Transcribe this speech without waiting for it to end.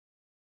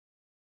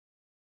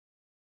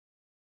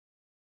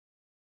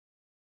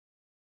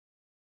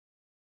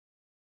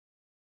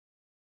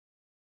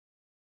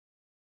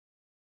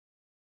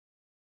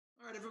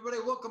All right, everybody,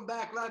 welcome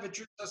back live at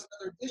Drew House,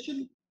 another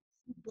edition.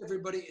 Hope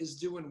everybody is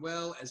doing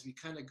well as we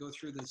kind of go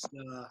through this,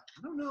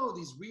 I don't know,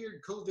 these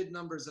weird COVID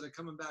numbers that are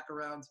coming back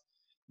around.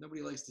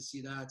 Nobody likes to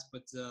see that,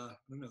 but I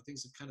don't know,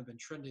 things have kind of been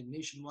trending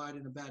nationwide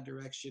in a bad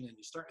direction, and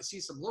you're starting to see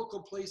some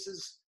local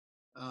places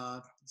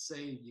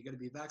say you got to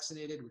be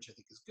vaccinated, which I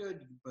think is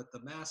good, but the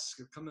masks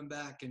are coming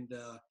back, and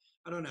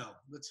I don't know.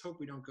 Let's hope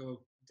we don't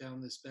go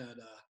down this bad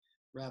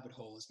rabbit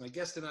hole. As my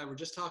guest and I were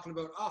just talking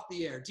about off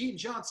the air, Dean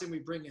Johnson, we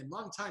bring in,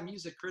 longtime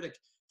music critic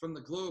from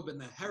the Globe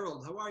and the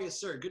Herald. How are you,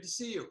 sir? Good to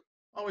see you.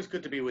 Always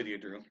good to be with you,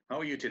 Drew. How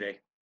are you today?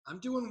 I'm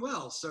doing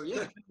well. So yeah,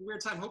 kind of a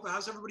weird time.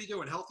 How's everybody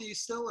doing? Healthy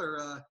still,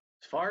 or?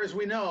 As far as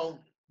we know,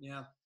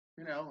 yeah.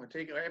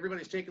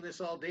 Everybody's taking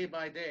this all day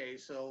by day.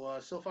 So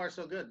so far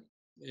so good.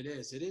 It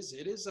is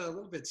a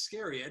little bit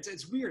scary.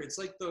 It's weird. It's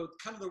like the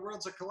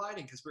worlds are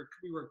colliding because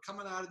we were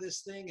coming out of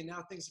this thing, and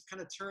now things have kind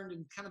of turned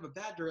in kind of a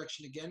bad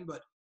direction again.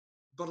 But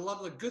a lot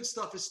of the good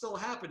stuff is still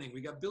happening.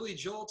 We got Billy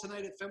Joel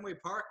tonight at Fenway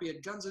Park. We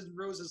had Guns N'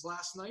 Roses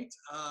last night.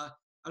 I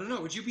don't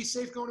know. Would you be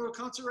safe going to a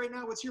concert right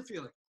now? What's your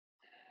feeling?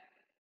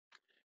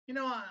 You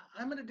know,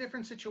 I'm in a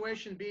different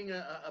situation, being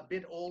a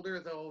bit older,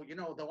 though.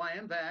 Though I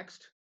am vaxxed.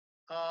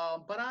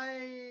 But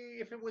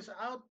if it was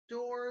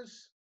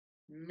outdoors,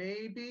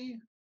 maybe.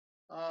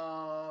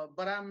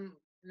 But I'm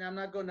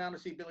not going down to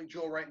see Billy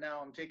Joel right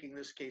now. I'm taking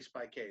this case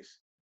by case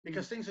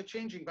because things are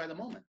changing by the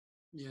moment.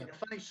 Yeah. In a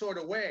funny sort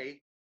of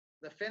way,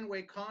 the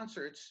Fenway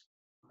concerts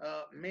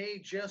may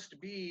just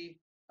be,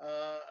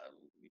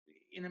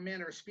 in a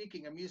manner of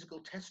speaking, a musical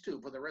test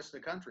tube for the rest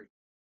of the country.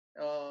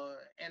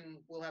 And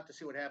we'll have to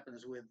see what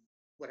happens with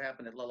what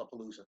happened at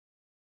Lollapalooza.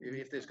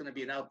 If there's going to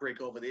be an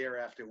outbreak over there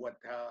after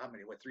how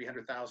many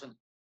 300,000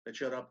 that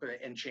showed up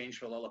and changed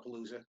for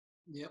Lollapalooza.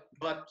 Yep.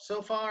 But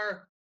so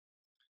far,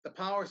 the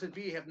powers that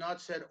be have not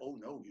said, "Oh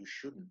no, you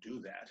shouldn't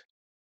do that."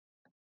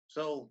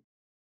 So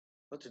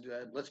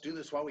let's do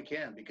this while we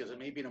can, because it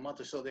may be in a month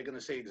or so they're going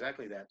to say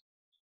exactly that.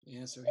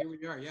 Yeah, so here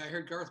we are. Yeah, I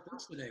heard Garth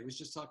Brooks today was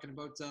just talking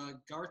about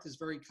Garth is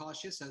very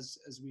cautious,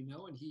 as we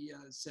know, and he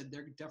said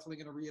they're definitely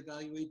going to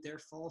reevaluate their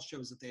fall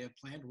shows that they have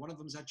planned. One of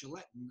them's at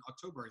Gillette in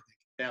October, I think.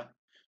 Yeah,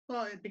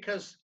 well,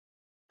 because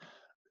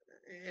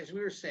as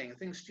we were saying,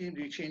 things seem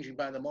to be changing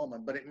by the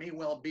moment, but it may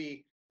well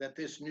be that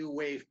this new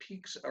wave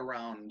peaks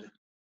around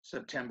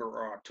September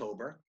or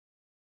October,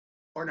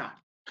 or not.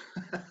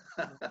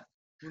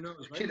 Who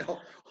knows, right?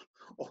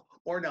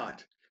 Or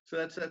not. So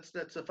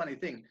that's a funny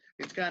thing.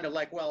 It's kind of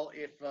like, well,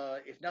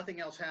 if nothing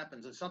else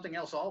happens, and something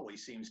else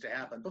always seems to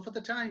happen. But for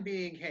the time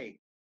being, hey,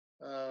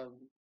 the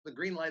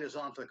green light is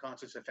on for the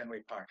concerts at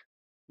Fenway Park.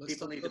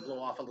 People need to blow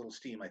off a little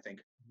steam, I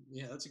think.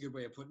 Yeah, that's a good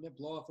way of putting it.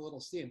 Blow off a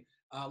little steam.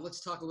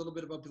 Let's talk a little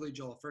bit about Billy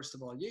Joel. First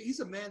of all, yeah, he's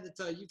a man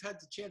that you've had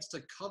the chance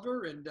to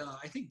cover, and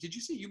I think, did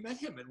you say you met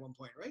him at one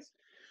point, right?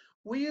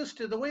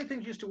 The way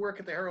things used to work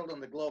at the Herald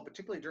and the Globe,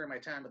 particularly during my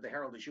time at the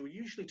Herald, is you would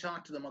usually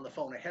talk to them on the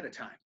phone ahead of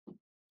time.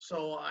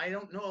 So I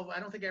don't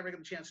think I ever got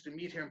a chance to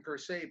meet him per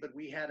se, but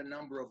we had a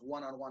number of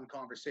one-on-one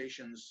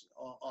conversations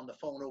on the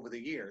phone over the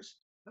years.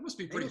 That must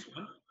be pretty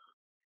fun.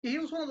 He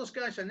was one of those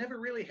guys I never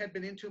really had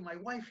been into. My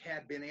wife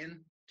had been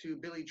into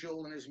Billy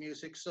Joel and his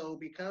music, so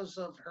because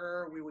of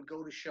her, we would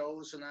go to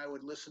shows and I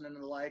would listen and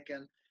the like,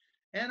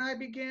 and I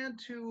began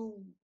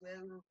to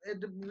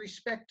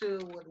respect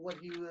what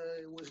he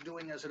was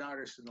doing as an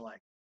artist and the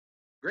like.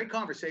 Great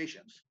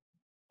conversations.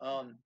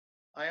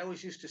 I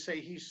always used to say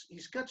he's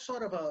got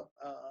sort of a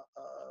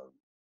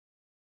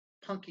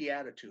punky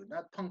attitude,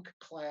 not Punk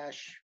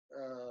Clash,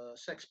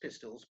 Sex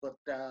Pistols, but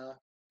a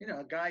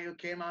guy who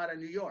came out of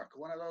New York,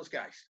 one of those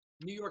guys.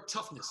 New York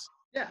toughness.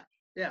 Yeah.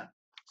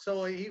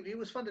 So he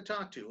was fun to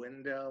talk to,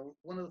 and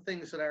one of the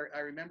things that I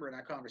remember in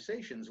our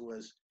conversations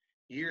was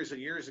years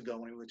and years ago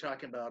when we were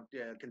talking about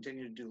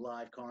continuing to do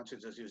live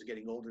concerts as he was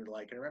getting older.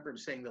 Like, I remember him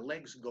saying the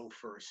legs go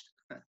first.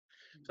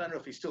 So I don't know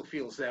if he still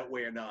feels that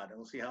way or not.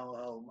 We'll see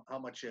how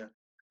much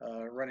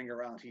running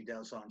around he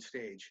does on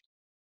stage.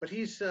 But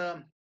he's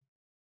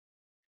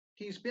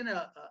been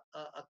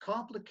a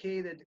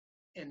complicated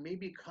and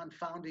maybe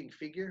confounding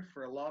figure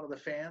for a lot of the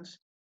fans,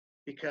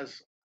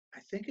 because I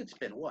think it's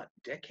been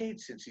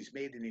decades since he's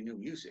made any new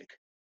music.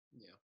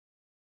 Yeah.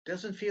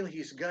 Doesn't feel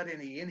he's got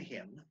any in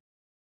him,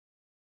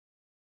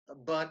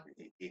 but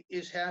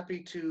is happy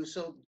to.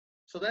 So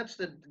that's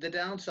the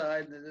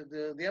downside.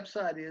 The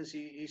upside is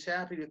he's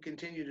happy to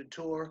continue to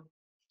tour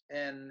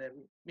and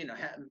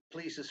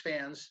please his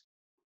fans,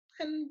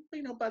 and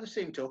by the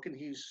same token,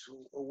 he's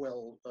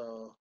well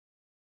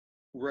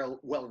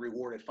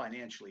rewarded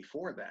financially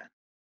for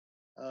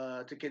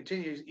that. To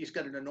continue, he's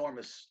got an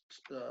enormous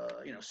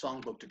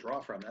songbook to draw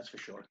from. That's for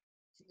sure.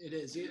 It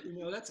is.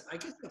 I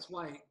guess that's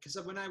why.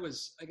 Because when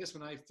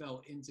I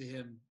fell into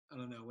him, I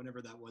don't know,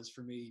 whenever that was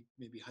for me,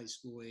 maybe high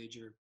school age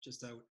or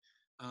just out.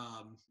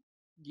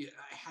 Yeah,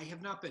 I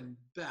have not been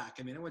back.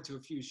 I mean, I went to a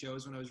few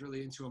shows when I was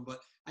really into him, but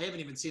I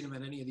haven't even seen him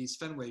at any of these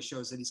Fenway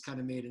shows that he's kind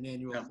of made an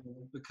annual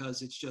thing,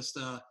 because it's just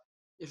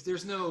if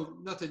there's no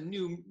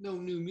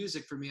new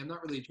music for me, I'm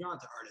not really drawn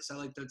to artists. I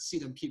like to see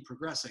them keep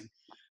progressing.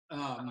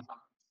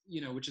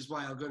 which is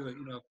why I'll go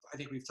to I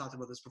think we've talked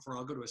about this before.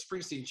 I'll go to a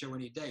Springsteen show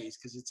any day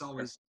because it's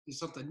always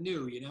something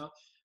new.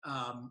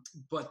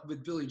 But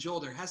with Billy Joel,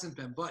 there hasn't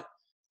been. But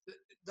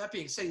that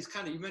being said,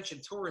 you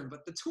mentioned touring,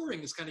 but the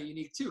touring is kind of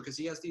unique too because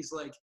he has these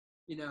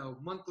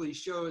monthly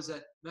shows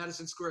at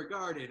Madison Square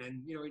Garden,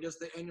 and he does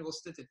the annual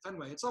stint at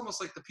Fenway. It's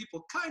almost like the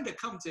people kind of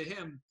come to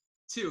him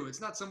too.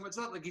 It's not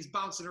like he's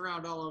bouncing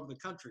around all over the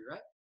country,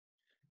 right?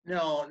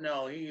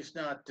 No, he's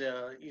not.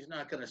 He's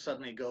not going to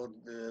suddenly go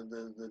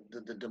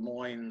the Des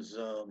Moines,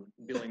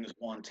 Billings,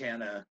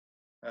 Montana,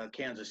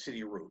 Kansas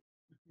City route.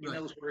 He Right.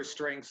 knows where his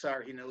strengths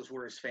are. He knows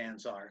where his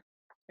fans are,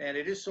 and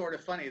it is sort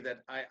of funny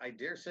that I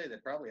dare say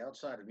that probably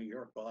outside of New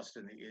York,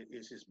 Boston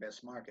is his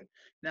best market.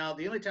 Now,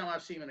 the only time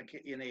I've seen him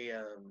in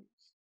a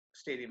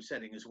stadium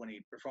setting is when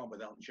he performed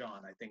with Elton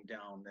John. I think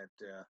down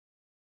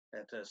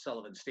at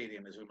Sullivan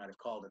Stadium, as we might have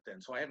called it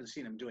then. So I haven't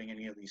seen him doing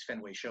any of these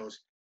Fenway shows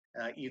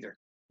either.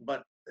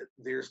 But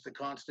there's the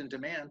constant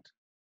demand.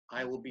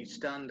 I will be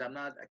stunned.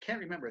 I can't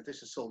remember if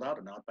this is sold out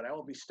or not, but I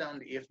will be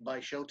stunned if by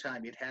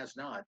showtime it has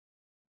not,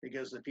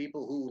 because the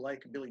people who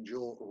like Billy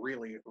Joel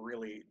really,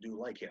 really do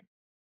like him.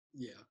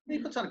 Yeah. He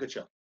puts on a good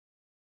show.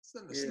 It's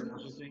not a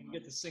nostalgia thing. You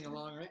get to sing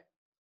along,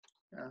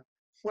 right?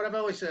 What I've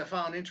always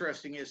found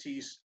interesting is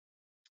he's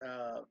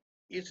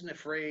isn't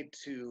afraid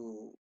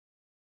to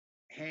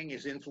hang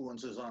his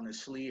influences on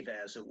his sleeve,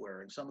 as it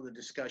were. And some of the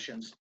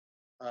discussions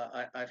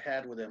I've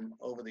had with him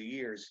over the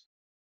years,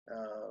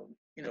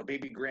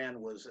 Baby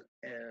Grand was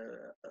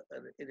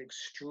an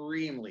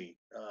extremely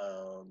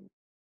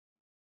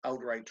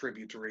outright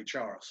tribute to Ray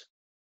Charles.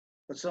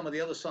 But some of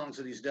the other songs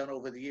that he's done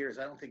over the years,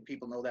 I don't think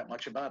people know that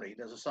much about it. He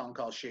does a song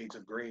called Shades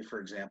of Grey, for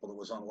example, that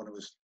was on one of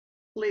his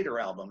later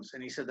albums.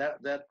 And he said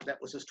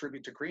that was his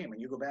tribute to Cream. And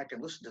you go back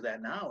and listen to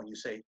that now and you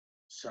say,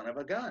 son of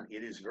a gun,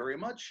 it is very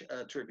much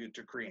a tribute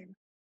to Cream.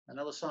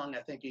 Another song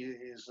I think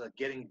is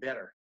Getting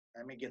Better.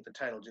 Let me get the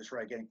title just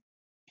right.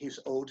 He's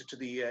ode to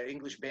the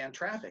English band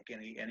Traffic,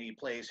 and he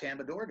plays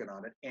Hammond organ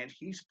on it, and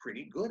he's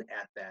pretty good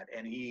at that.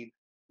 And he,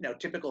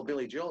 typical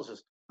Billy Joel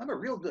says, I'm a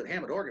real good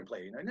Hammond organ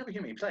player. You never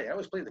hear me play. I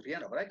always play the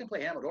piano, but I can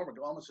play Hammond organ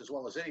almost as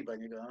well as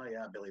anybody. And you go, oh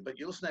yeah, Billy. But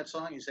you listen to that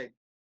song, you say,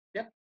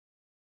 yep,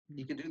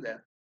 he can do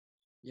that.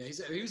 Yeah,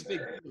 he was big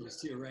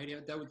Beatles too, right?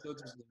 Those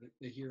was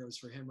the heroes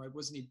for him, right?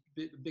 Wasn't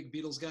he a big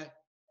Beatles guy?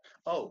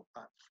 Oh,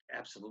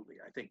 absolutely.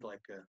 I think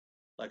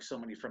like so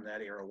many from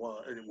that era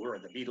were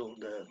the Beatles.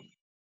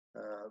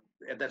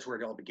 And that's where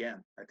it all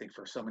began. I think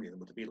for so many of them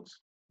with the Beatles.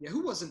 Yeah,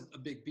 who wasn't a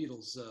big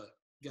Beatles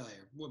guy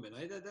or woman?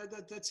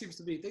 That seems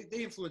to be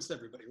they influenced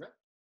everybody, right?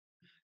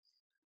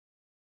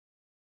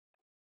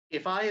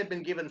 If I had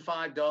been given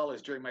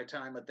 $5 during my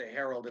time at the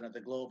Herald and at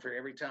the Globe for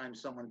every time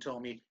someone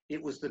told me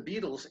it was the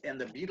Beatles and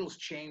the Beatles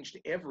changed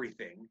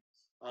everything,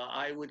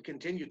 I would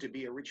continue to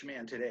be a rich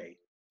man today.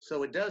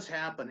 So it does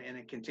happen, and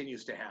it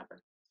continues to happen.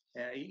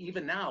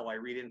 Even now, I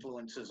read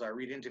influences, I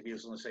read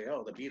interviews, and they say,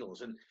 oh, the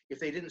Beatles. And if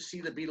they didn't see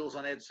the Beatles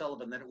on Ed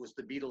Sullivan, then it was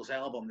the Beatles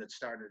album that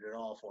started it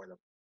all for them.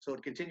 So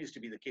it continues to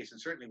be the case,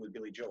 and certainly with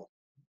Billy Joel.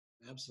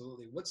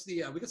 Absolutely. What's we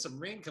got some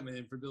rain coming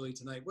in for Billy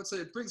tonight.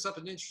 It brings up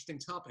an interesting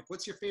topic.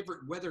 What's your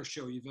favorite weather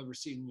show you've ever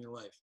seen in your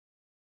life?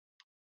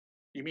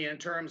 You mean in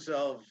terms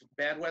of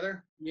bad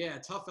weather? Yeah,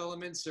 Tough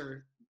Elements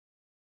or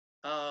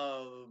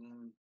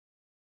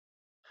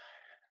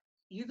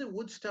either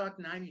Woodstock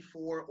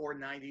 94 or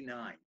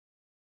 99.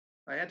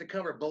 I had to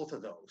cover both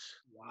of those.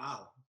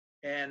 Wow.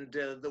 And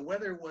the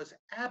weather was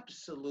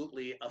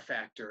absolutely a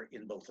factor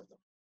in both of them.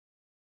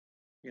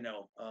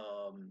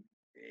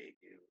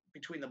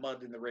 Between the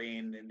mud and the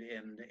rain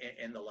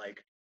and the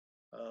like.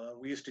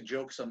 We used to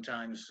joke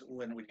sometimes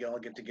when we'd all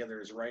get together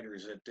as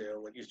writers at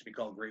what used to be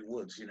called Great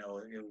Woods.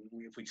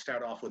 If we'd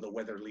start off with a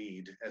weather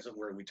lead, as it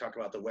were, we talk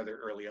about the weather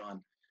early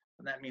on.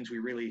 And that means we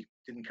really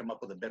didn't come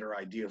up with a better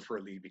idea for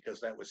a lead because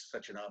that was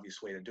such an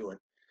obvious way to do it.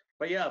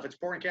 But yeah, if it's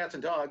pouring cats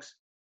and dogs,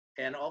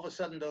 and all of a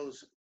sudden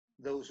those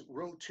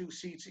row 2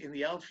 seats in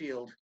the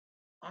outfield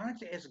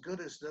aren't as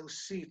good as those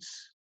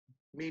seats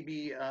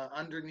maybe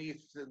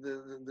underneath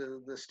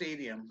the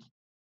stadium,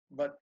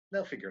 but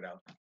they'll figure it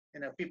out.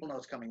 And if people know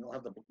it's coming, they'll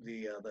have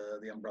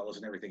the umbrellas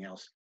and everything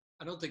else.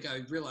 I don't think I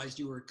realized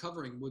you were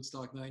covering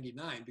Woodstock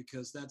 99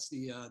 because that's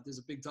there's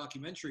a big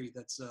documentary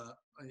that's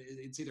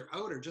it's either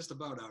out or just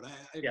about out.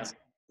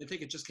 I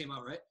think it just came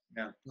out, right?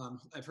 Yeah.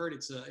 I've heard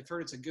it's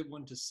a good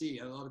one to see.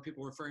 A lot of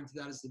people referring to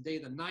that as the day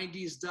the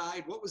 90s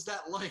died. What was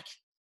that like?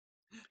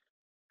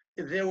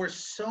 There were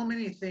so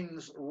many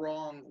things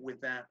wrong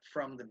with that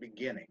from the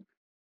beginning.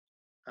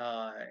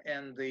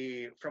 And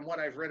from what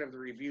I've read of the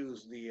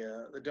reviews,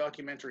 the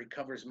documentary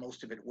covers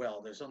most of it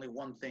well. There's only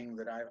one thing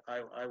that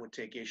I would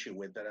take issue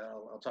with that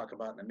I'll talk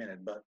about in a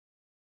minute. But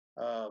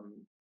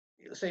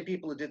the same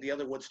people who did the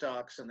other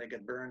Woodstocks and they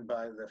got burned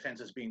by the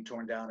fences being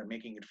torn down and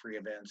making it free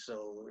events.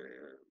 So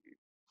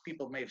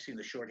people may have seen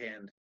the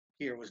shorthand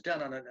here. It was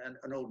done on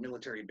an old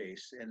military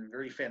base and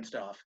very fenced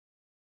off.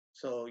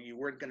 So you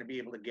weren't going to be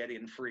able to get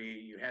in free.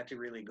 You had to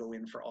really go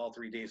in for all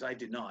 3 days. I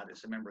did not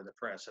as a member of the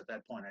press. At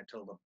that point, I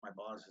told my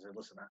boss, I said,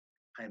 listen,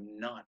 I'm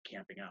not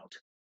camping out.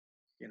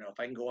 if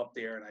I can go up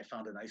there and I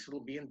found a nice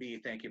little B&B,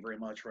 thank you very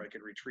much, where I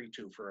could retreat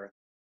to for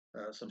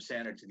some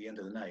sanity to the end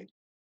of the night.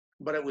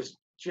 But it was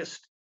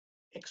just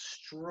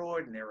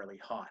extraordinarily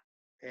hot.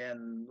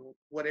 And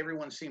what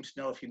everyone seems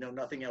to know, if you know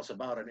nothing else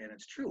about it, and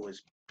it's true,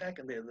 is back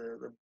in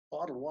the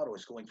bottled water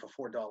was going for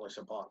 $4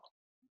 a bottle.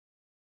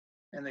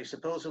 And they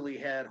supposedly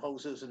had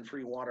hoses and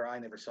free water. I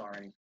never saw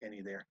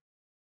any there.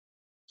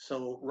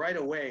 So right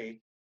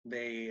away,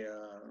 they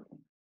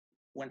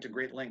went to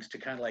great lengths to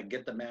kind of like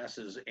get the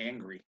masses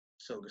angry,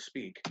 so to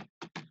speak.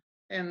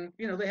 And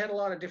they had a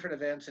lot of different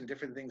events and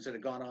different things that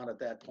had gone on at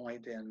that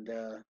point. And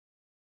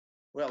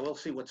well, we'll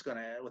see what's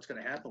gonna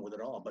happen with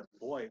it all. But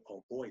boy,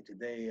 oh boy, did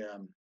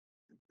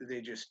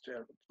they just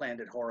planned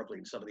it horribly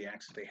in some of the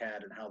acts that they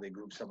had and how they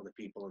grouped some of the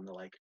people and the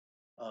like.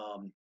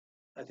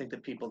 I think the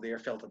people there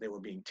felt that they were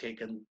being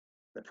taken.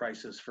 The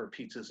prices for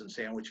pizzas and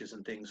sandwiches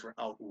and things were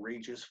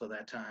outrageous for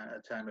that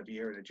time of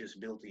year, and it just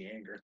built the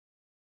anger.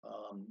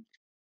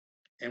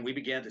 And we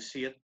began to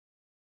see it.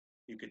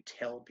 You could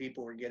tell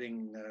people were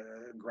getting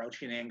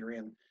grouchy and angry,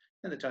 and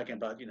they're talking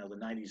about the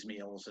 '90s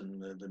meals and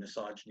the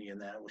misogyny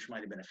and that, which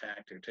might have been a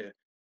factor.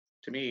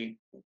 To me,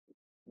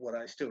 what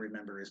I still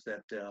remember is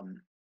that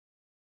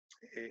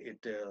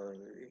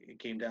it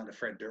came down to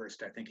Fred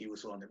Durst. I think he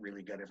was the one that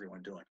really got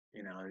everyone doing.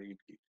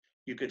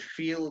 You could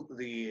feel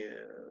the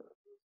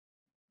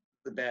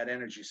bad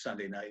energy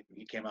Sunday night.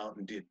 He came out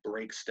and did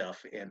break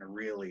stuff and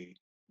really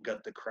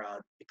got the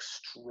crowd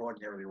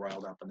extraordinarily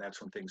riled up, and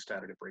that's when things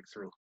started to break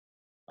through.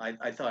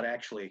 I thought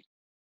actually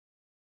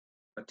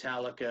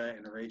Metallica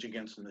and Rage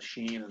Against the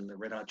Machine and the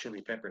Red Hot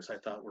Chili Peppers, I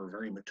thought were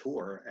very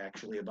mature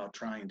actually about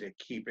trying to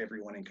keep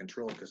everyone in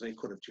control, because they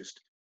could have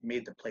just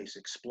made the place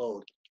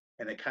explode,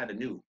 and they kind of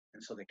knew,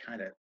 and so they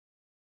kind of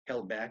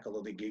held back,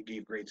 although they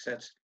gave great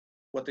sets.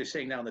 What they're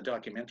saying now in the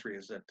documentary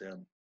is that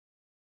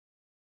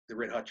the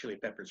Red Hot Chili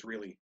Peppers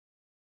really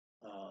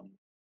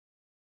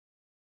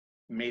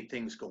made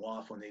things go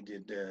off when they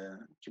did a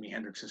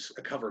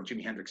cover of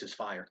Jimi Hendrix's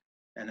Fire,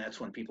 and that's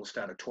when people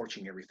started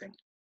torching everything.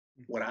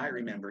 What I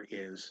remember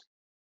is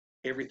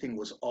everything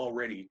was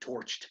already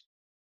torched,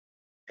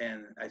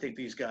 and I think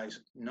these guys,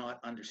 not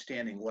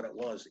understanding what it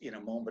was in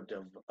a moment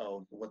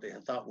of what they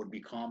had thought would be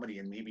comedy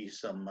and maybe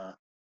some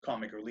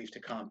comic relief to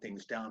calm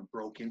things down,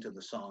 broke into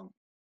the song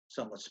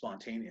somewhat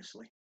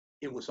spontaneously.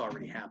 It was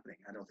already happening.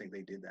 I don't think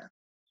they did that,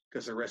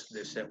 because the rest of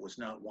their set was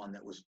not one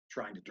that was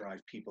trying to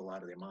drive people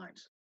out of their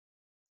minds.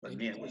 But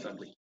man, it was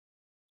ugly.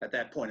 At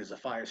that point, as the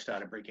fire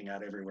started breaking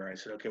out everywhere, I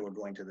said, okay, we're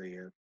going to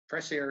the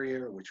press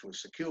area, which was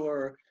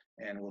secure,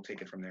 and we'll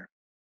take it from there.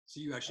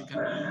 So you actually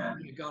kind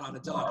of got on a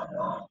dock.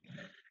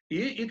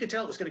 You could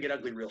tell it was going to get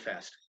ugly real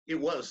fast. It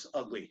was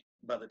ugly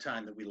by the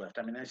time that we left.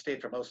 I mean, I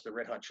stayed for most of the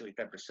Red Hot Chili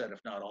Peppers set, if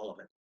not all of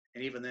it.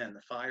 And even then,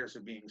 the fires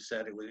are being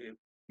set.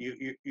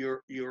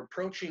 You're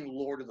approaching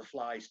Lord of the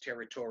Flies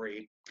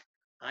territory.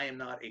 I am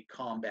not a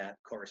combat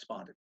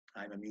correspondent.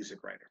 I'm a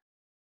music writer.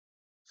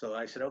 So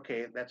I said,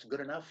 okay, that's good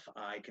enough.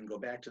 I can go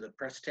back to the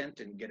press tent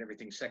and get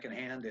everything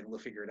secondhand, and we'll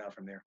figure it out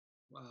from there.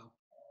 Wow,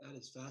 that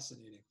is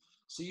fascinating.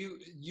 So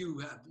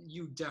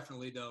you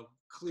definitely know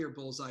clear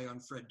bullseye on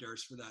Fred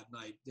Durst for that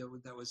night.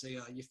 That was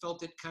you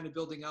felt it kind of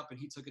building up, and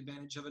he took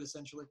advantage of it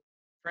essentially.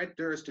 Fred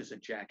Durst is a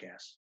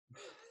jackass.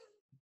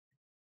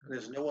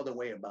 There's no other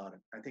way about it.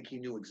 I think he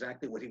knew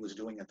exactly what he was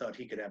doing and thought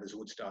he could have his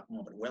Woodstock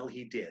moment. Well,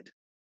 he did.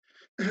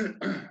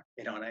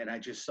 And I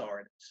just saw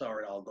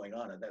it all going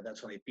on. And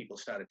that's when people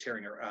started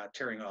tearing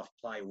off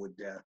plywood,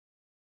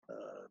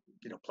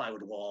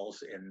 plywood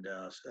walls and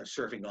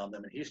surfing on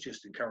them. And he's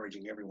just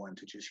encouraging everyone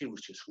he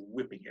was just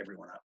whipping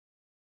everyone up.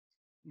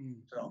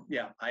 So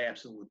yeah, I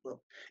absolutely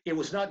will. It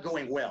was not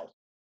going well,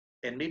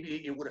 and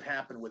maybe it would have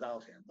happened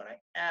without him, but I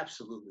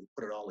absolutely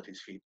put it all at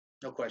his feet.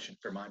 No question,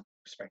 from my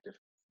perspective.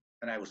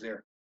 And I was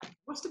there.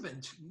 Must have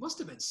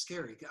been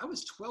scary. I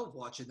was 12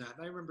 watching that,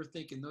 and I remember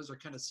thinking those are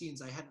kind of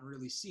scenes I hadn't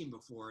really seen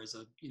before as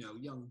a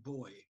young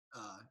boy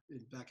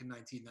back in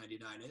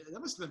 1999. That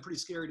must have been pretty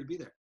scary to be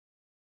there.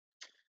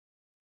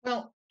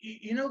 Well,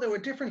 there were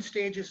different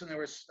stages, and there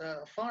was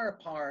far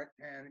apart,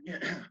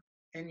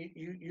 and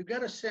you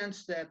got a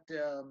sense that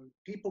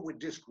people were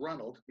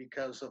disgruntled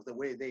because of the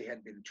way they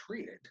had been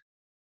treated.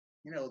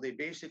 They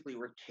basically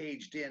were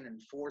caged in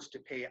and forced to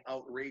pay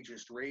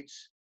outrageous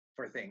rates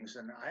for things,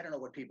 and I don't know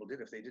what people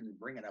did if they didn't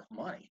bring enough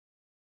money.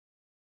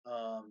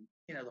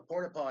 The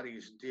porta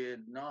potties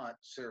did not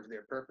serve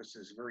their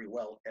purposes very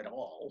well at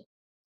all.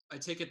 I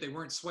take it they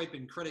weren't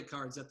swiping credit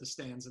cards at the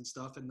stands and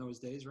stuff in those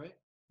days, right?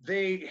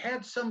 They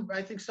had some.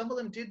 I think some of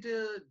them did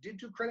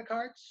do credit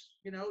cards.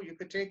 You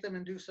could take them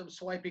and do some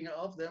swiping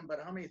of them, but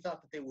how many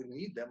thought that they would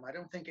need them? I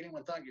don't think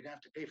anyone thought you'd have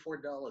to pay $4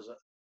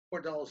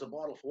 a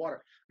bottle for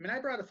water. I mean,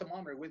 I brought a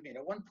thermometer with me, and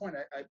at one point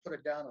I put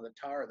it down on the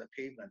tar of the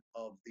pavement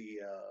of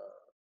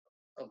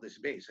this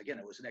base. Again,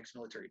 it was an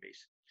ex-military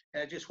base,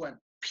 and it just went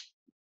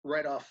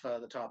right off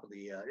the top of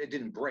the. It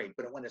didn't break,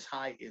 but it went as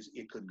high as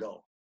it could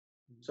go.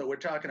 So we're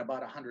talking about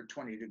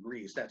 120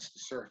 degrees. That's the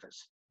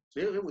surface. So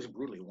it was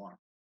brutally warm.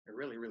 It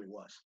really, really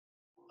was.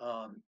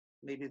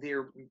 maybe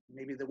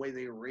the way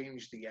they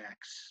arranged the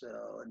acts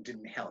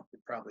didn't help. It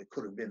probably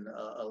could have been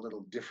a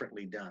little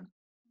differently done.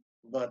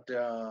 But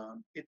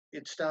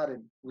it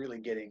started really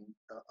getting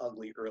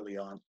ugly early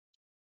on.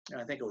 And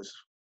I think it was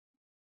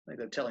like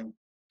they're telling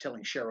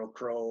Sheryl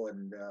Crow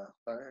and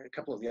a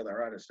couple of the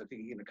other artists. I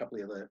think even a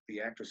couple of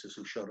the actresses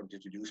who showed up to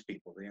introduce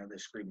people. You know, they're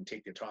screaming,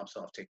 "Take their tops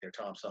off! Take their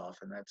tops off!"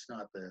 And that's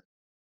not the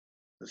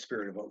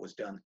spirit of what was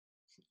done.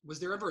 Was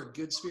there ever a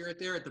good spirit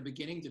there at the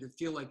beginning? Did it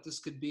feel like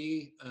this could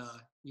be,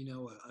 a There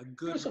were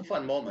good? some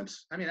fun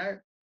moments. I mean, I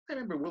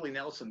remember Willie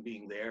Nelson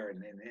being there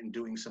and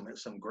doing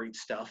some great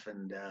stuff,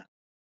 and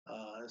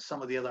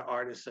some of the other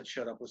artists that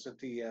showed up was that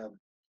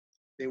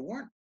they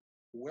weren't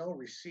well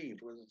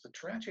received. Was the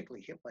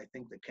Tragically Hip, I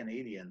think, the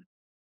Canadian,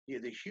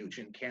 the huge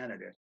in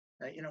Canada.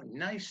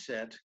 Nice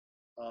set.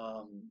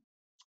 Um,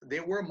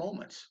 there were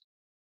moments,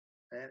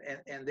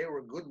 and there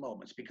were good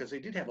moments because they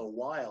did have a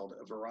wild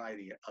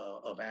variety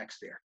of acts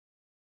there.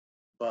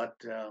 But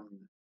I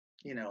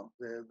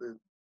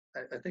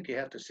think you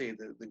have to say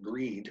the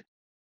greed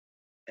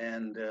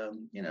and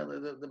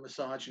the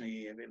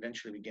misogyny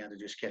eventually began to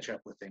just catch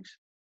up with things.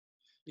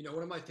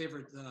 One of my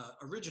favorite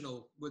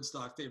original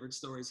Woodstock favorite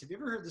stories. Have you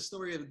ever heard the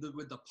story of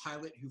with the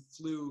pilot who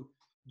flew?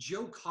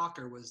 Joe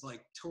Cocker was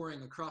like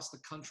touring across the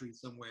country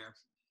somewhere,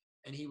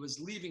 and he was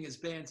leaving his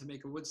band to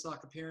make a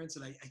Woodstock appearance.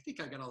 And I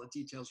think I got all the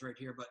details right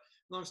here, but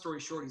long story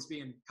short, he's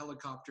being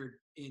helicoptered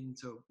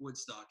into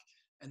Woodstock,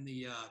 and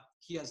he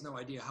has no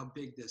idea how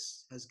big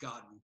this has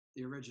gotten,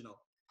 the original.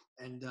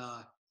 And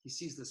he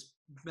sees this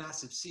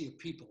massive sea of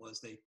people as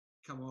they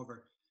come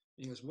over.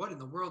 And he goes, "What in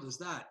the world is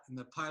that?" And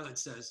the pilot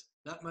says,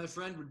 "That, my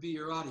friend, would be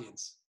your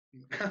audience."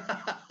 It's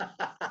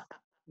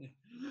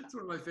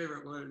one of my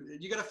favorite ones.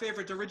 You got a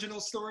favorite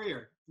original story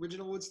or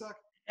original Woodstock?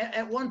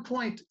 At one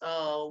point,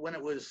 when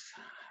it was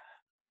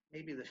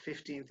maybe the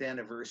 15th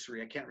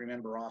anniversary, I can't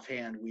remember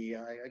offhand,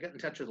 I got in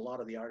touch with a lot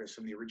of the artists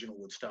from the original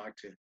Woodstock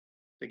to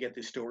get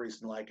these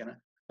stories and and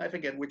I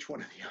forget which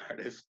one of the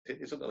artists.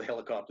 It's another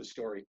helicopter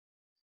story.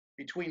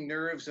 Between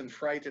nerves and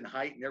fright and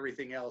height and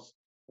everything else,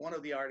 one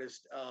of the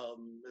artists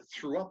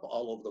threw up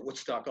all over the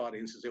Woodstock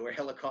audience as they were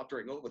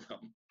helicoptering over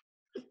them.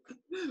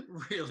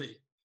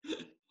 Really?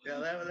 Yeah,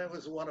 that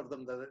was one of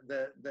them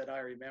that I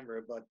remember.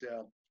 But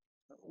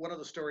one of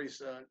the stories,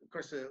 of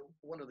course,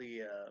 one of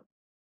the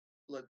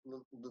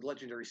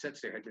legendary sets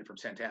there had been from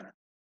Santana.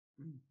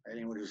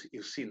 Anyone who's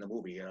seen the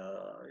movie,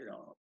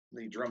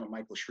 the drummer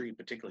Michael Shreve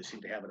particularly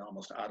seemed to have an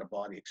almost out of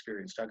body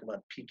experience. Talk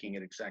about peaking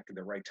at exactly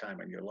the right time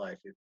in your life.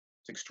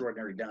 It's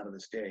extraordinary down to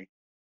this day.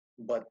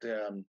 But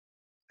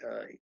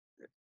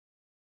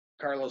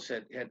Carlos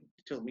had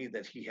told me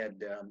that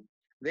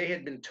they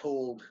had been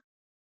told,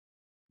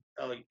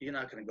 "Oh, you're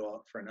not going to go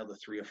out for another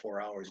 3 or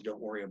 4 hours.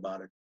 Don't worry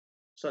about it."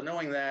 So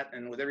knowing that,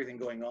 and with everything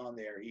going on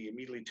there, he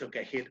immediately took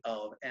a hit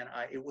of, and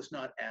it was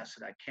not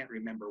acid. I can't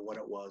remember what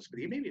it was, but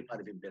maybe it might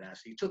have been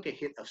acid. He took a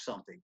hit of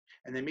something,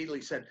 and then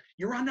immediately said,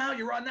 "You're on now.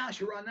 You're on now.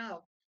 You're on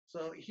now."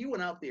 So he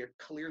went out there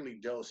clearly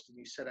dosed, and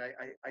he said,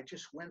 "I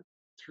just went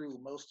through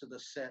most of the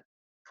set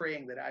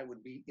praying that I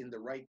would be in the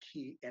right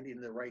key and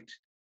in the right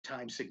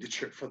time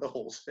signature for the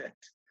whole set."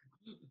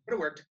 But it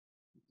worked.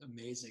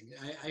 Amazing.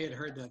 I had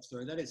heard that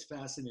story. That is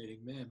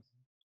fascinating, man.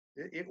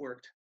 It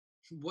worked.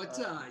 What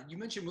you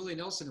mentioned Willie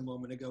Nelson a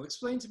moment ago.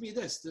 Explain to me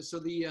this.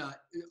 So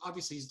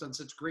obviously he's done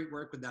such great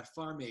work with that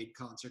Farm Aid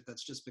concert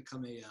that's just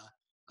become a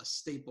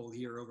staple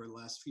here over the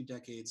last few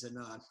decades, and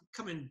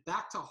coming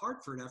back to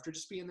Hartford after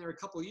just being there a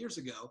couple of years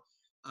ago.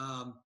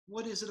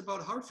 What is it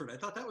about Hartford? I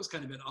thought that was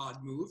kind of an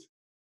odd move.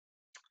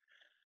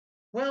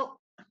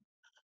 Well,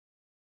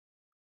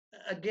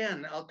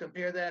 again, I'll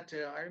compare that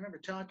to, I remember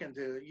talking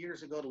to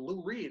years ago to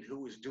Lou Reed, who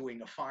was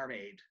doing a Farm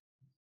Aid,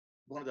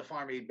 one of the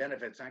Farm Aid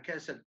benefits. And I kind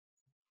of said,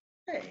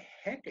 "Hey,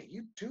 heck are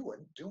you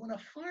doing a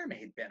Farm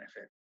Aid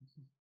benefit?"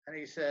 And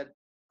he said,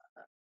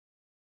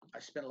 "I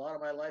spent a lot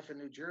of my life in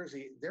New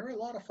Jersey. There are a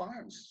lot of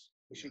farms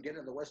as you get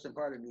in the western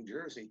part of New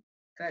Jersey.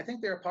 And I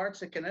think there are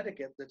parts of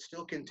Connecticut that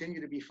still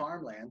continue to be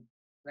farmland.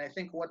 And I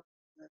think what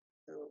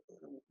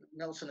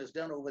Nelson has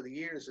done over the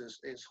years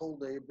is hold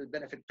the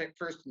benefit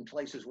first in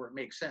places where it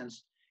makes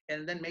sense,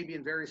 and then maybe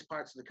in various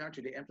parts of the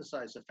country to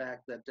emphasize the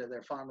fact that there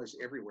are farmers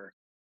everywhere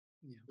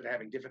that are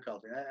having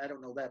difficulty." I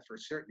don't know that for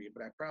certainty,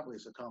 but I probably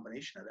is a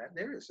combination of that.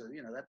 There is,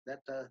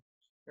 there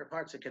are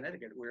parts of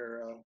Connecticut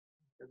where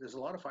there's a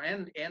lot of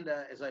farm, and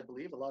as I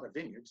believe, a lot of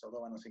vineyards,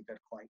 although I don't think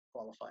that quite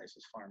qualifies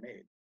as farm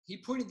aid. He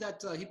pointed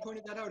that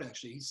out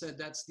actually. He said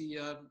that's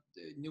the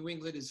New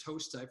England is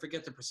host. I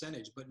forget the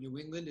percentage, but New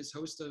England is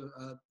host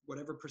of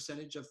whatever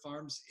percentage of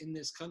farms in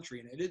this country,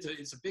 and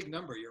it's a big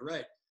number. You're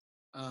right.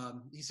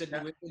 He said New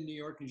England, New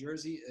York, New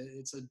Jersey.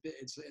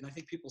 And I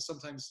think people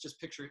sometimes just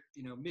picture it,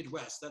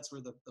 Midwest. That's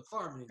where the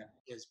farming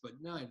is, but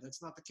no,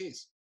 that's not the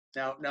case.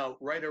 Now,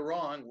 right or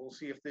wrong, we'll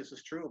see if this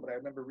is true. But I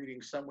remember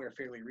reading somewhere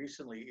fairly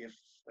recently, if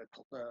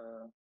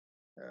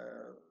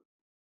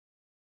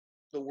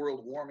the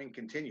world warming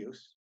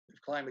continues, if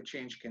climate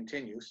change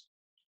continues,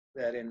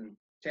 that in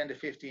 10 to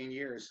 15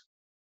 years,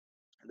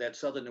 that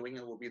southern New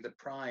England will be the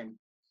prime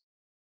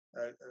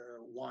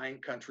wine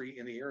country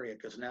in the area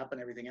because Napa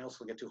and everything else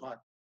will get too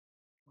hot.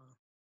 Wow.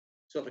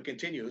 So if it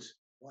continues,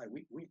 why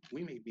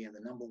we may be in the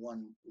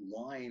 #1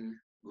 wine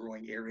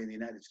growing area in the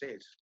United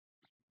States.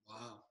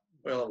 Wow.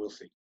 Well, we'll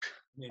see. I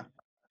mean,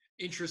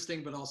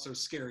 interesting, but also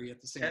scary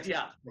at the same time.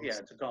 Yeah,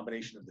 it's a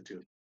combination of the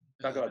two.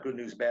 Talk about good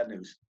news, bad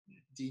news.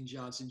 Dean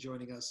Johnson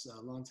joining us,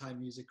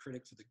 longtime music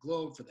critic for the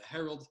Globe, for the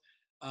Herald.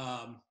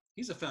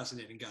 He's a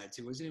fascinating guy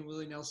too, isn't he,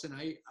 Willie Nelson?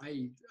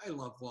 I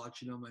love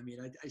watching him. I mean,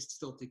 I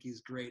still think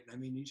he's great. I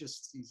mean,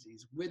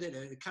 he's with it.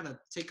 And kind of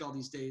take all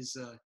these days.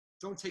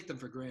 Don't take them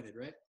for granted,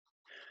 right?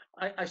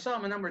 I saw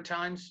him a number of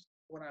times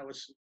when I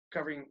was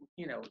covering,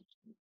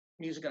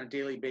 music on a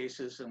daily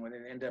basis, and when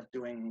it ended up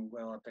doing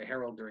well at the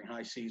Herald during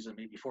high season,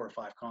 maybe 4 or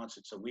 5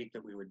 concerts a week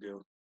that we would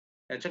do.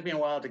 And it took me a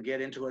while to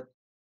get into it,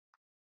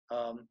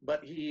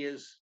 but he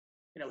is,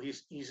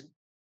 he's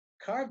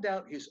carved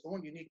out his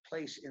own unique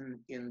place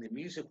in the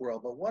music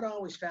world. But what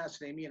always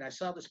fascinated me, and I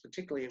saw this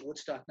particularly at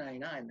Woodstock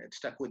 '99, it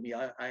stuck with me.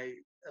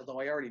 Although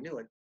I already knew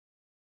it,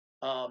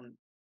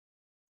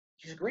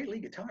 he's a great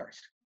lead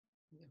guitarist.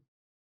 Yeah.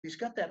 He's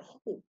got that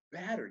whole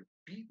battered,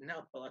 beaten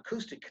up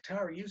acoustic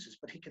guitar he uses,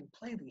 but he can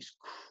play these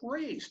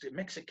crazed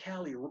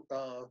Mexicali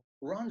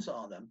runs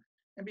on them.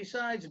 And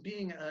besides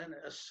being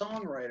a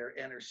songwriter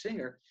and a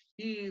singer,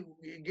 he,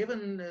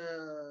 given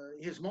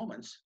his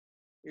moments,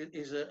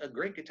 is a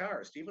great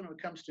guitarist. Even when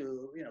it comes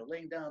to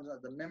laying down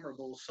the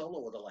memorable solo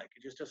or the like,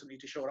 he just doesn't need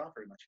to show it off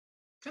very much.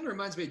 Kind of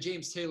reminds me of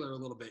James Taylor a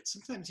little bit.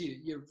 Sometimes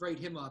you write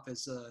him off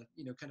as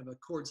kind of a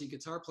chordsy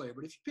guitar player,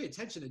 but if you pay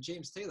attention to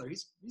James Taylor,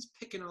 he's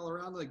picking all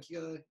around like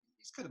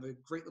he's kind of a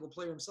great little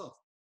player himself.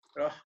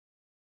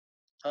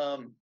 I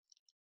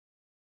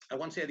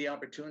once had the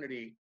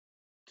opportunity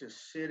to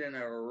sit in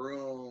a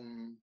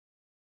room,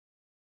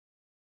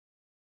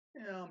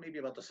 maybe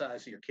about the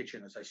size of your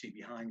kitchen as I see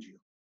behind you,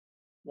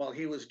 while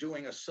he was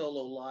doing a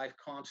solo live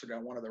concert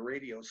on one of the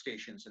radio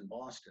stations in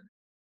Boston.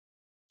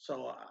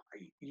 So I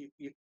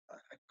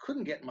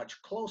couldn't get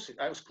much closer.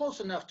 I was close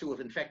enough to have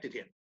infected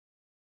him,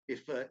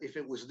 if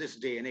it was this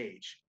day and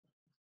age.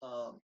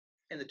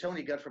 And the tone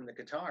he got from the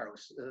guitar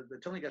was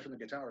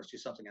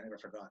just something I never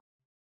forgot.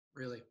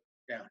 Really?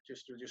 Yeah,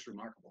 just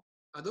remarkable.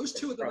 Are those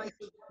two of the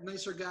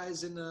nicer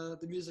guys in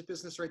the music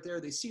business right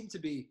there? They seem to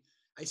be.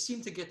 I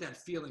seem to get that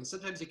feeling.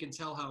 Sometimes you can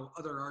tell how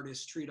other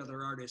artists treat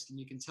other artists, and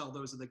you can tell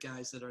those are the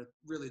guys that are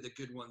really the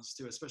good ones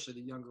too, especially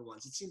the younger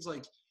ones. It seems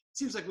like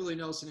Willie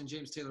Nelson and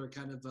James Taylor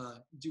kind of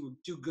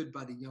do good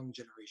by the young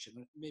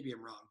generation. Maybe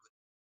I'm wrong,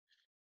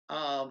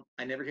 but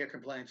I never hear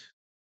complaints.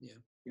 Yeah,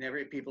 you never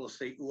hear people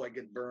say, "Ooh, I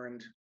get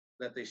burned."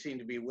 That they seem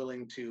to be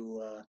willing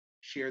to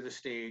share the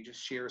stage,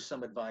 share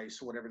some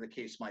advice, whatever the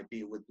case might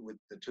be, with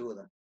the two of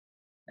them.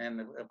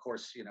 And of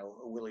course,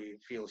 Willie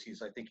feels he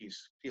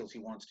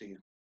wants to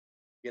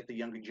get the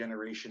younger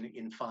generation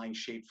in fine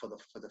shape for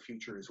the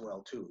future as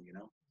well too.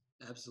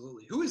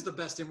 Absolutely. Who is the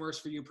best and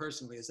worst for you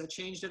personally? Has that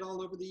changed at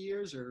all over the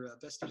years, or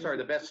best? I'm sorry,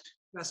 the best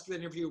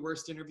interview,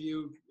 worst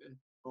interview.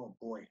 Oh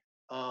boy.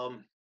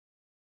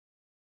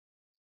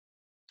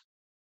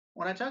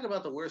 When I talk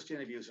about the worst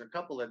interviews, there are a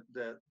couple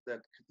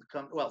that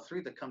come, well,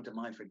 3 that come to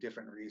mind for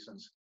different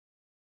reasons.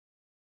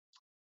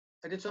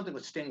 I did something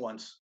with Sting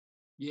once.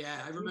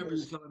 Yeah, I remember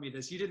you telling me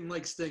this. You didn't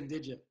like Sting,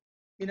 did you?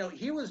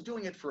 He was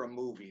doing it for a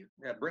movie,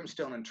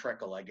 Brimstone and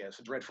Treacle, I guess,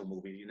 a dreadful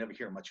movie you never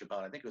hear much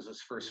about. I think it was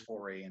his first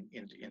foray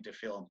into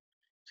film.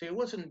 So he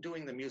wasn't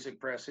doing the music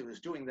press, he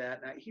was doing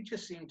that. And he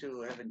just seemed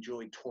to have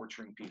enjoyed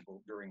torturing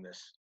people during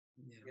this.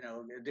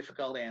 Yeah.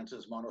 Difficult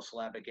answers,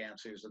 monosyllabic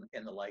answers,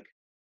 and the like.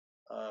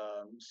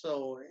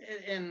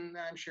 And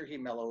I'm sure he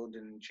mellowed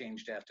and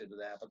changed after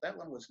that, but that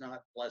one was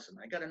not pleasant.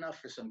 I got enough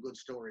for some good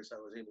stories I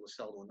was able to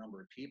sell to a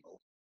number of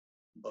people,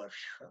 but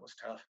that was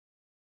tough.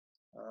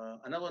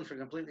 Another one for a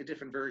completely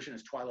different version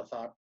is Twyla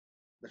Tharp,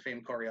 the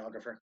famed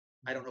choreographer.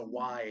 I don't know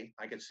why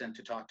I get sent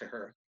to talk to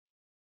her,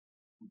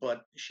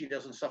 but she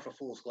doesn't suffer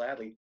fools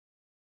gladly.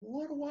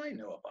 What do I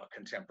know about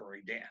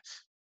contemporary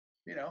dance?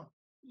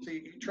 So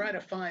you try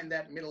to find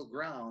that middle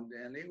ground,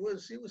 and it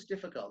was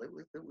difficult.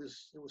 It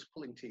was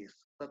pulling teeth.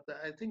 But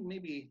I think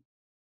maybe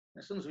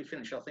as soon as we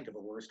finish, I'll think of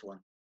a worst one.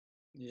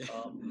 Yeah.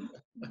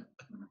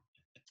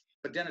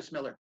 But Dennis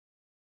Miller,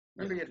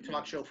 remember he had a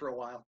talk show for a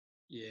while?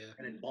 Yeah.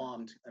 And it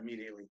bombed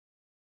immediately.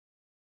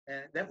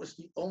 And that was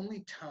the only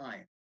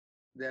time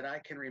that I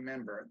can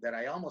remember that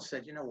I almost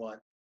said, you know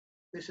what,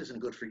 this isn't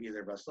good for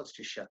either of us. Let's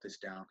just shut this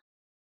down.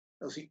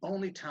 That was the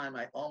only time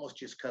I almost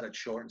just cut it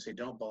short and say,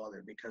 don't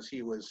bother, because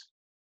he was.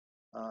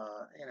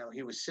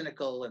 He was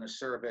cynical and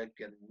acerbic,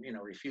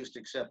 and refused to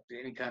accept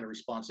any kind of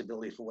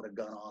responsibility for what had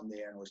gone on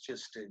there, and was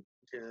just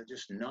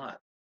not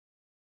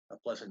a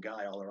pleasant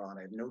guy all around.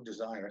 I had no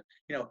desire.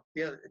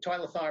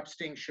 Twyla Tharp,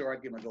 Sting, sure,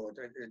 I'd give him a go.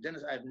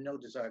 Dennis, I have no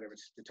desire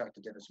to talk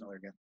to Dennis Miller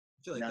again.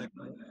 I feel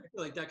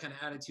like that kind of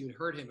attitude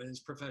hurt him in his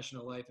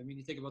professional life. I mean,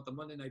 you think about the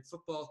Monday Night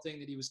Football thing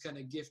that he was kind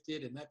of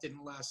gifted, and that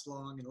didn't last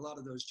long, and a lot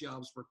of those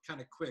jobs were kind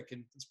of quick,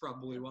 and it's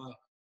probably why.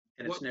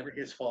 And it's never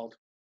his fault.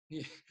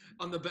 Yeah.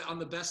 On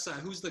the best side,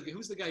 who's the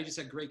guy you just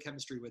had great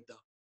chemistry with,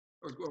 though,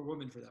 or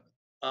woman for that?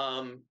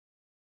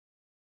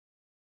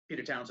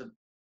 Peter Townsend.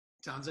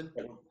 Townsend?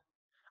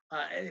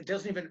 And it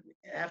doesn't even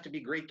have to be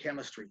great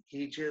chemistry.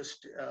 He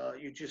just,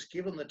 you just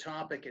give him the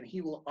topic and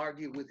he will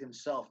argue with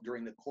himself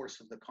during the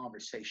course of the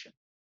conversation.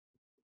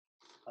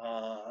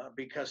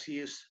 Because he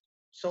is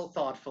so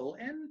thoughtful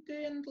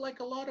and like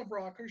a lot of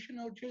rockers,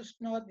 just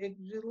not a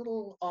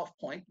little off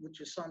point,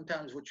 which is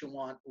sometimes what you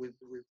want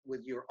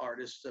with your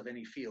artists of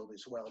any field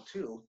as well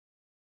too.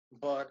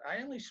 But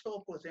I only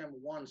spoke with him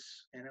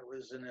once, and it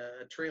was in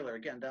a trailer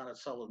again down at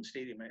Sullivan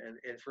Stadium,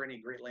 and for any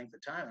great length of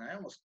time. And I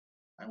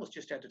almost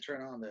just had to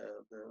turn on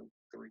the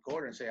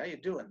recorder and say, "How you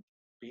doing,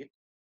 Pete?"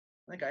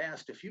 I think I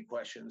asked a few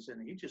questions,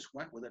 and he just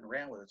went with it and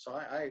ran with it. So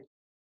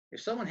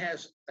if someone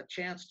has a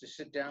chance to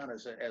sit down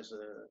as a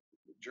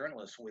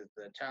journalist with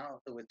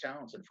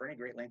Townsend for any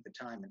great length of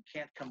time and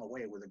can't come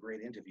away with a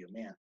great interview,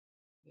 man,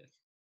 Yeah.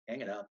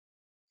 hang it up.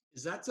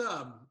 Is that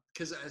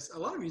because a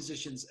lot of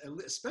musicians,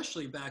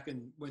 especially back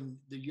in when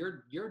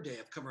your day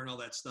of covering all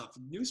that stuff,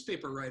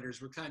 newspaper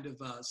writers were kind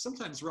of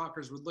sometimes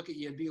rockers would look at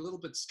you and be a little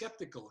bit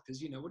skeptical because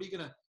what are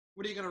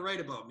you gonna write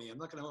about me? I'm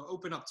not gonna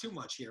open up too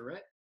much here,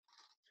 right?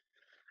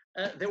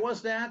 There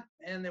was that,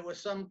 and there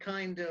was some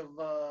kind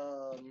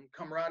of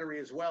camaraderie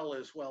as well.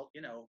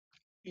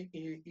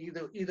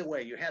 Either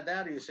way, you had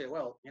that, or you say,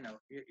 well,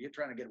 you're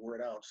trying to get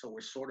word out, so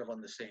we're sort of on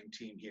the same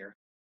team here.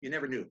 You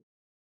never knew.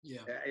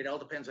 Yeah. It all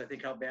depends, I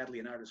think, how badly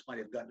an artist might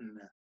have gotten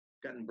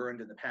burned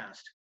in the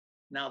past.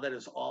 Now that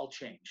has all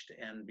changed,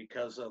 and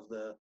because of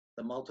the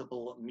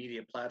multiple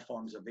media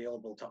platforms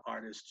available to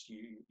artists,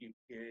 if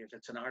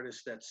it's an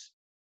artist that's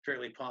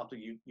fairly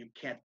popular, you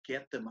can't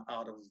get them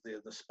out of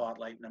the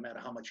spotlight, no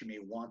matter how much you may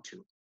want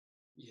to.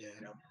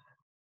 Yeah.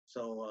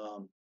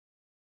 So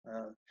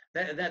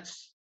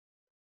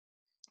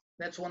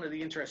that's one of the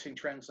interesting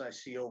trends I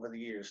see over the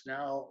years.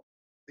 Now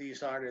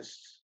these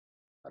artists,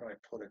 how do I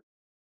put it?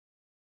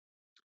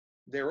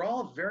 They're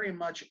all very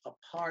much a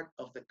part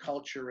of the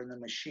culture and the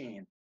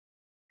machine.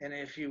 And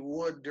if you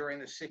would, during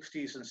the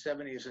 60s and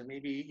 70s, and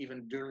maybe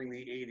even during the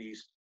 80s,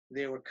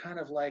 they were kind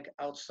of like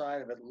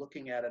outside of it,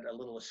 looking at it a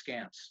little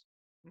askance.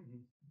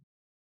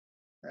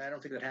 Mm-hmm. I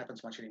don't think that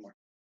happens much anymore.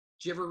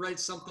 Did you ever write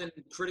something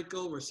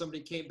critical where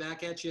somebody came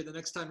back at you the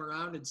next time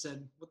around and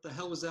said, what the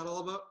hell was that all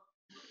about?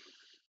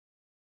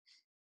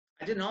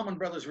 I did an Allman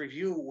Brothers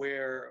review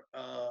where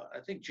I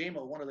think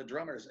Jamo, one of the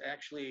drummers,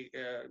 actually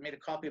made a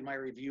copy of my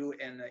review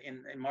and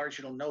in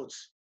marginal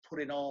notes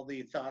put in all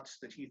the thoughts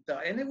that he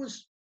thought, and it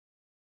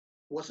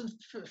wasn't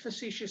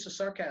facetious or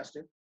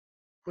sarcastic.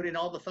 Put in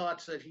all the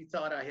thoughts that he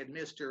thought I had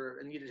missed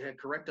or needed to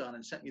correct on,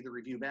 and sent me the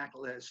review back.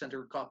 Sent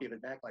a copy of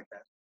it back like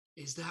that.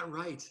 Is that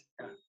right?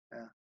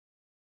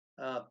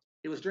 Yeah.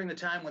 It was during the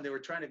time when they were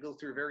trying to go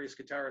through various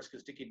guitarists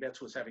because Dickie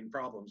Betts was having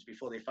problems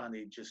before they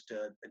finally just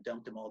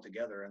dumped him all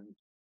together. And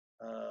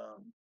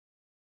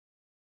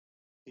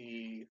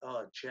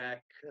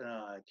Jack,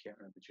 I can't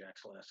remember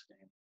Jack's last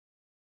name.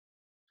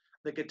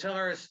 The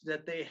guitarist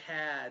that they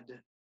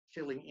had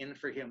filling in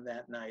for him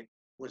that night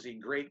was a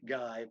great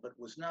guy, but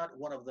was not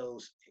one of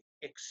those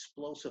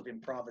explosive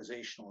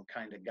improvisational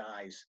kind of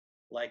guys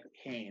like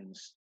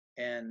Haynes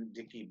and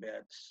Dickie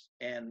Betts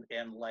and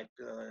like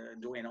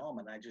Duane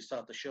Allman. I just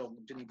thought the show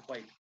didn't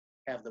quite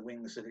have the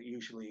wings that it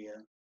usually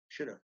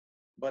should have.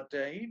 But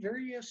he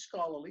very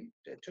scholarly,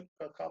 took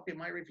a copy of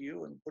my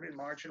review and put in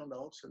marginal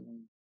notes and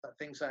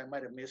things I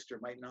might have missed or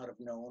might not have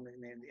known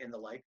and the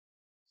like.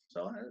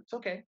 So it's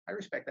okay. I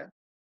respect that.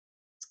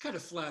 It's kind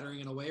of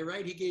flattering in a way,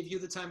 right? He gave you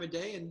the time of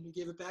day and he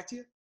gave it back to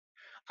you?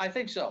 I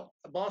think so.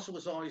 Boston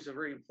was always a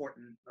very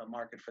important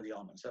market for the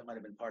Allmans. That might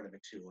have been part of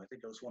it too. I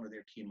think it was one of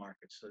their key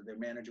markets. Their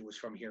manager was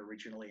from here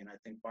originally, and I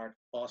think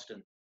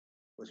Boston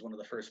was one of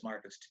the first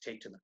markets to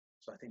take to them.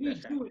 So I think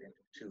that's happened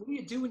too. What do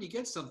you do when you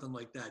get something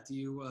like that? Do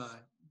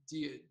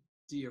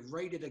you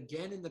write it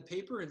again in the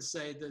paper and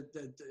say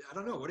that I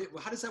don't know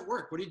how does that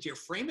work? What did you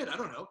frame it? I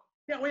don't know.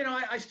 Yeah,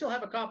 well, I still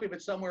have a copy of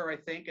it somewhere, I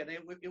think, and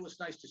it was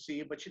nice to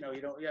see. But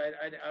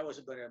I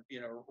wasn't going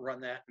to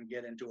run that and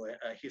get into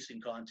a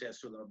hissing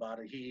contest with him about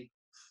it. He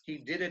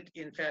did it.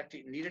 In fact,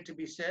 it needed to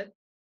be said.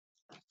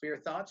 Fair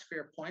thoughts,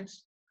 fair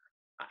points.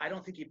 I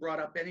don't think he brought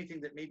up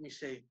anything that made me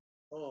say,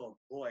 "Oh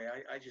boy,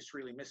 I just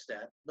really missed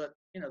that." But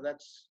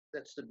that's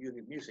the beauty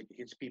of music. It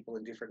hits people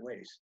in different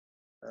ways.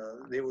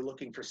 They were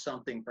looking for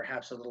something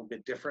perhaps a little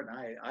bit different.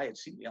 I had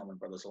seen the Allman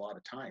Brothers a lot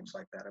of times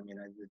like that. I mean,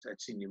 I'd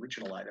seen the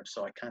original items,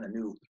 so I kind of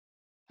knew,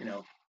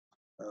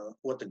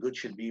 what the good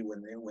should be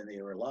when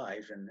they were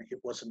alive, and it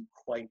wasn't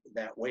quite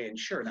that way. And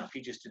sure enough,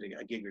 he just did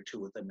a gig or two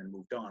with them and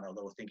moved on.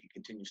 Although I think he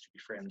continues to be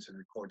friends and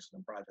records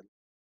them privately.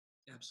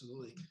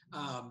 Absolutely.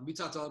 We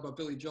talked all about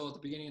Billy Joel at the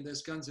beginning of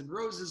this. Guns N'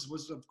 Roses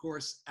was, of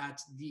course, at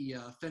the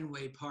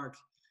Fenway Park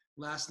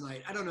last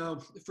night. I don't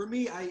know. For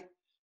me,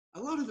 a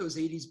lot of those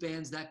 80s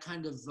bands, that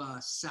kind of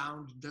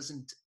sound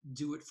doesn't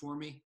do it for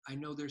me. I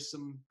know there's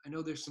some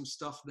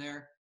stuff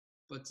there,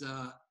 but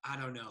I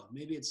don't know.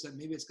 Maybe it's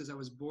because I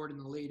was bored in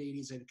the late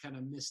 80s. I kind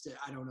of missed it.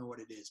 I don't know what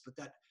it is, but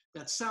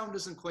that sound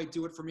doesn't quite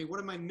do it for me. What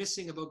am I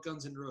missing about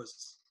Guns N'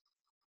 Roses?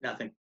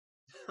 Nothing.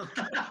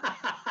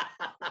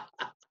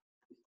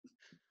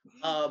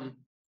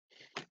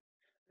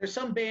 There's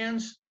some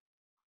bands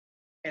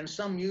and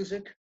some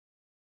music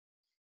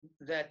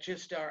that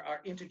just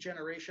are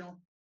intergenerational.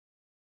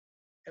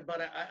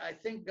 But I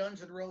think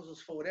Guns N'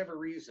 Roses, for whatever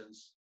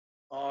reasons,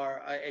 are,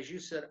 as you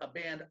said, a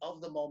band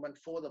of the moment,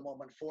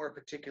 for a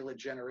particular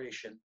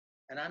generation.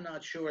 And I'm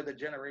not sure the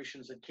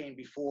generations that came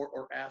before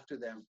or after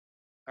them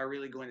are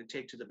really going to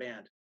take to the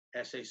band.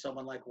 As say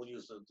someone like, we'll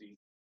use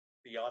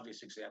the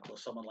obvious example,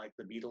 someone like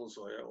the Beatles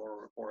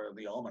or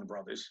the Allman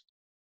Brothers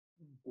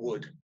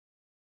would.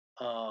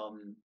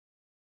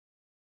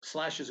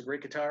 Slash is a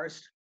great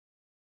guitarist.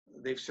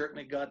 They've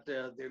certainly got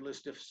their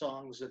list of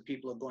songs that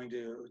people are going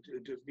to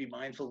be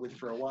mindful with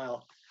for a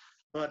while,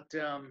 but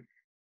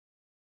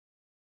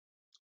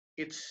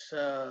it's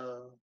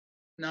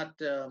not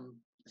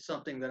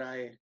something that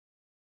I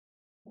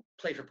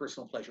play for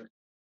personal pleasure.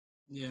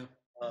 Yeah.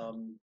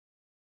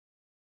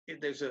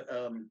 There's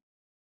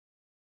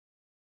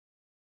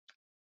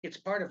it's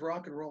part of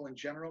rock and roll in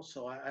general,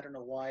 so I don't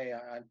know why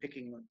I'm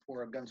picking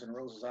poor Guns N'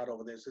 Roses out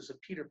over this. There's a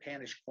Peter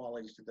Panish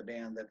quality to the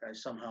band that I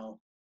somehow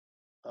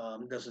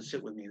doesn't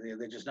sit with me.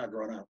 They're just not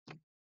grown up.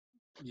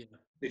 Yeah.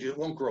 They just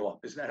won't grow up.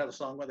 Isn't that how the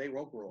song went? They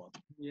won't grow up.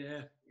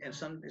 Yeah. And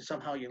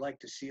somehow you like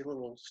to see a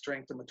little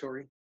strength and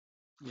maturity.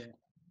 Yeah.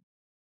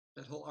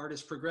 That whole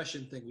artist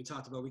progression thing we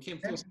talked about. We came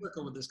full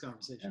circle with this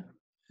conversation. Yeah.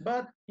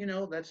 But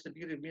that's the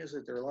beauty of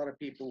music. There are a lot of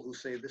people who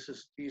say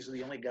these are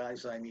the only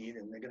guys I need,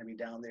 and they're going to be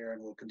down there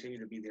and will continue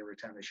to be there every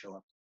time they show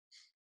up.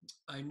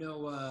 I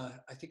know.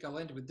 I think I'll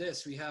end with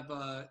this. We have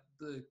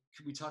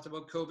we talked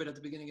about COVID at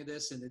the beginning of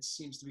this, and it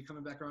seems to be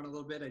coming back around a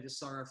little bit. I just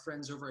saw our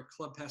friends over at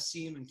Club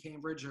Passim in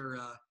Cambridge are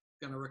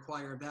going to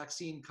require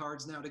vaccine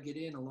cards now to get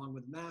in, along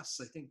with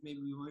masks. I think maybe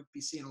we might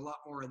be seeing a lot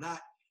more of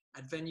that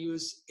at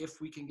venues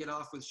if we can get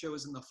off with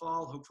shows in the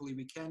fall. Hopefully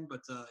we can,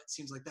 but it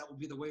seems like that will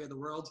be the way of the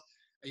world.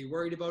 Are you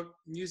worried about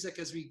music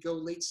as we go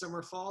late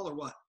summer, fall, or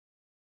what?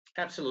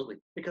 Absolutely,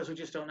 because we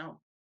just don't know.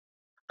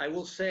 I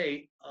will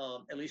say,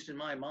 at least in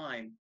my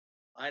mind,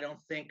 I don't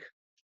think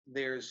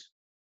there's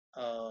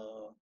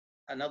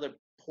another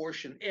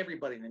portion.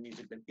 Everybody in the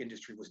music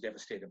industry was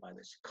devastated by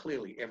this.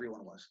 Clearly,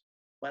 everyone was.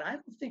 But I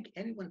don't think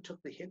anyone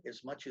took the hit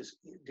as much as,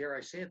 dare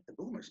I say it, the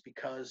boomers,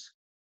 because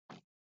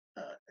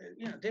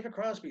David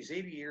Crosby's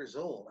 80 years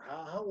old.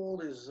 How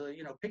old is,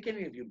 pick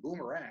any of you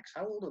boomer acts.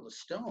 How old are the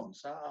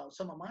Stones?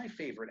 Some of my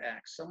favorite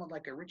acts, someone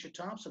like a Richard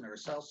Thompson or a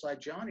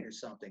Southside Johnny or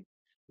something.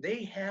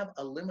 They have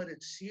a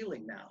limited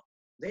ceiling now.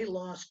 They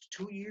lost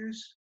 2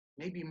 years,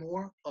 maybe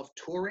more, of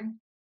touring.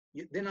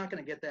 They're not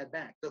going to get that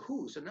back. The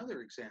Who's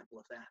another example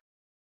of that.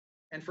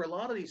 And for a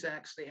lot of these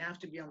acts, they have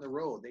to be on the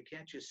road. They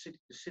can't just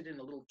sit in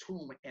a little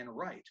tomb and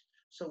write.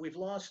 So we've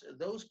lost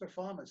those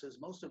performances,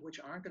 most of which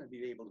aren't going to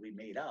be able to be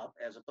made up,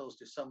 as opposed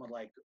to someone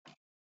like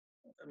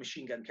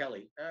Machine Gun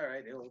Kelly. All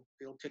right,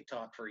 he'll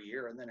TikTok for a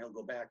year and then he'll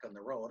go back on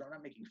the road. I'm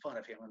not making fun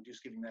of him. I'm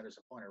just giving that as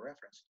a point of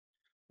reference.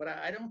 But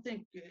I don't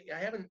think, I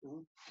haven't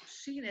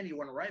seen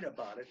anyone write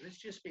about it. It's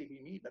just maybe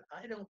me, but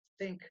I don't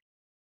think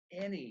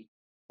any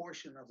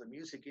portion of the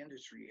music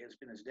industry has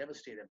been as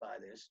devastated by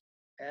this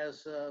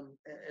as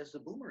the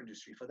boomer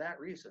industry. For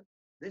that reason,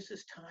 this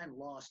is time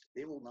lost.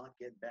 They will not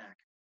get back.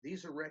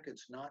 These are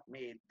records not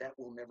made that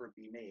will never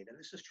be made. And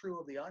this is true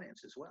of the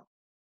audience as well.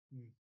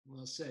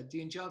 Well said.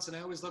 Dean Johnson,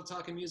 I always love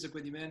talking music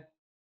with you, man.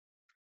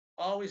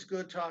 Always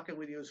good talking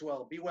with you as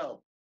well. Be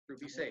well.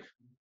 Be safe.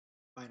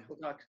 Bye now. We'll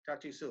talk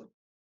to you soon.